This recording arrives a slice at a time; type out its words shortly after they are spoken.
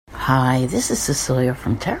Hi, this is Cecilia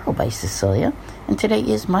from Tarot by Cecilia, and today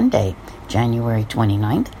is Monday, January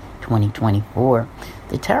 29th, 2024.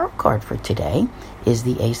 The tarot card for today is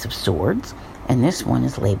the Ace of Swords, and this one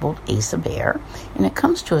is labeled Ace of Air, and it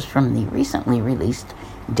comes to us from the recently released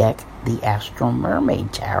deck, the Astral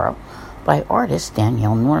Mermaid Tarot, by artist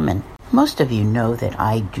Danielle Norman. Most of you know that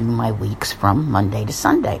I do my weeks from Monday to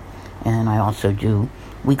Sunday, and I also do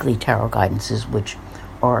weekly tarot guidances, which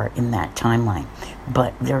are in that timeline.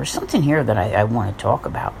 But there's something here that I want to talk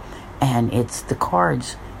about, and it's the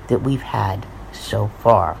cards that we've had so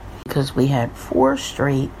far. Because we had 4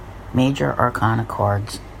 straight major arcana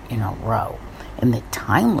cards in a row, and the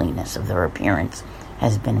timeliness of their appearance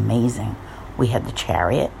has been amazing. We had the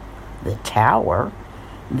Chariot, the Tower,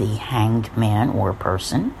 the Hanged Man or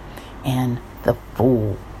person, and the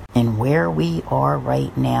Fool. And where we are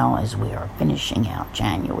right now as we are finishing out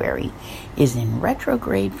January is in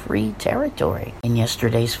retrograde-free territory. And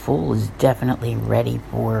yesterday's Fool is definitely ready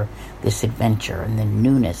for this adventure and the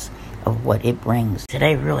newness of what it brings.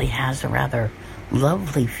 Today really has a rather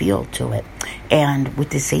lovely feel to it. And with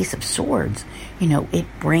this Ace of Swords, it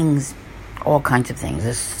brings all kinds of things,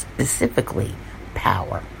 specifically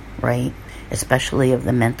power, right? Especially of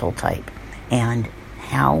the mental type, and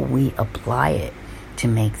how we apply it to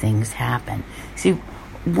make things happen. See,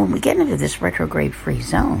 when we get into this retrograde-free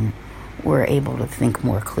zone, we're able to think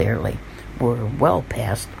more clearly. We're well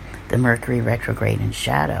past the Mercury retrograde and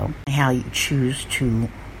shadow. How you choose to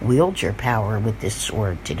wield your power with this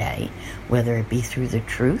sword today, whether it be through the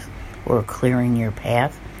truth or clearing your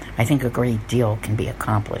path, I think a great deal can be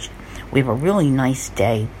accomplished. We have a really nice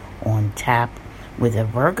day on tap with a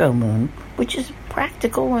Virgo moon, which is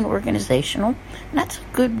practical and organizational. And that's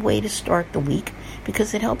a good way to start the week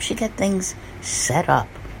because it helps you get things set up,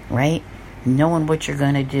 right? Knowing what you're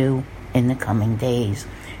going to do in the coming days.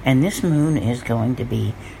 And this moon is going to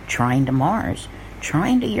be trine to Mars,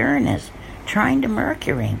 trine to Uranus, trine to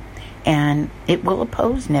Mercury, and it will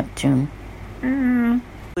oppose Neptune,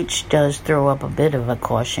 which does throw up a bit of a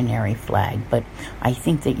cautionary flag, but I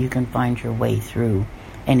think that you can find your way through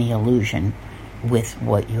any illusion with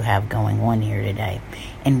what you have going on here today.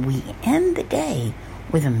 And we end the day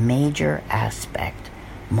with a major aspect,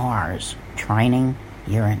 Mars trining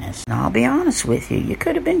Uranus. And I'll be honest with you, you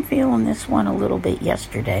could have been feeling this one a little bit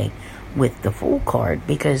yesterday with the Fool card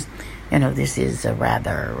because, this is a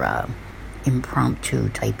rather impromptu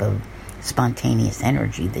type of spontaneous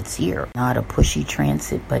energy that's here. Not a pushy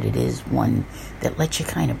transit, but it is one that lets you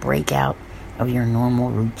kind of break out of your normal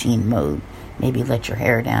routine mode. Maybe let your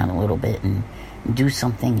hair down a little bit and do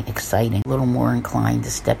something exciting, a little more inclined to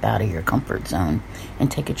step out of your comfort zone and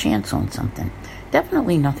take a chance on something.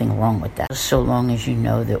 Definitely nothing wrong with that, so long as you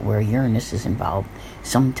know that where Uranus is involved,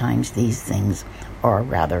 sometimes these things are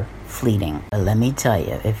rather fleeting. But let me tell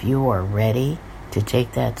you, if you are ready to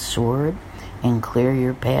take that sword and clear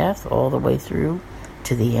your path all the way through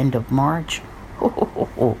to the end of March,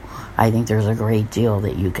 I think there's a great deal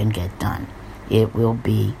that you can get done. It will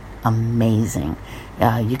be amazing.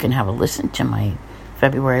 You can have a listen to my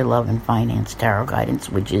February Love and Finance Tarot Guidance,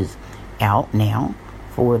 which is out now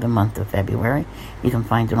for the month of February. You can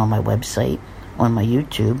find it on my website, on my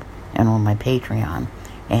YouTube, and on my Patreon.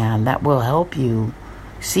 And that will help you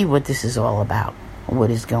see what this is all about, what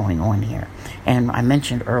is going on here. And I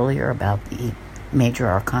mentioned earlier about the major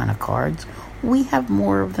arcana cards. We have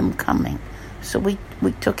more of them coming. So we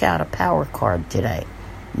took out a power card today.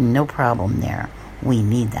 No problem there. We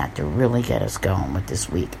need that to really get us going with this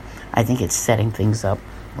week. I think it's setting things up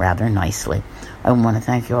rather nicely. I want to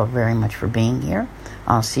thank you all very much for being here.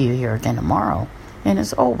 I'll see you here again tomorrow. And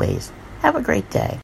as always, have a great day.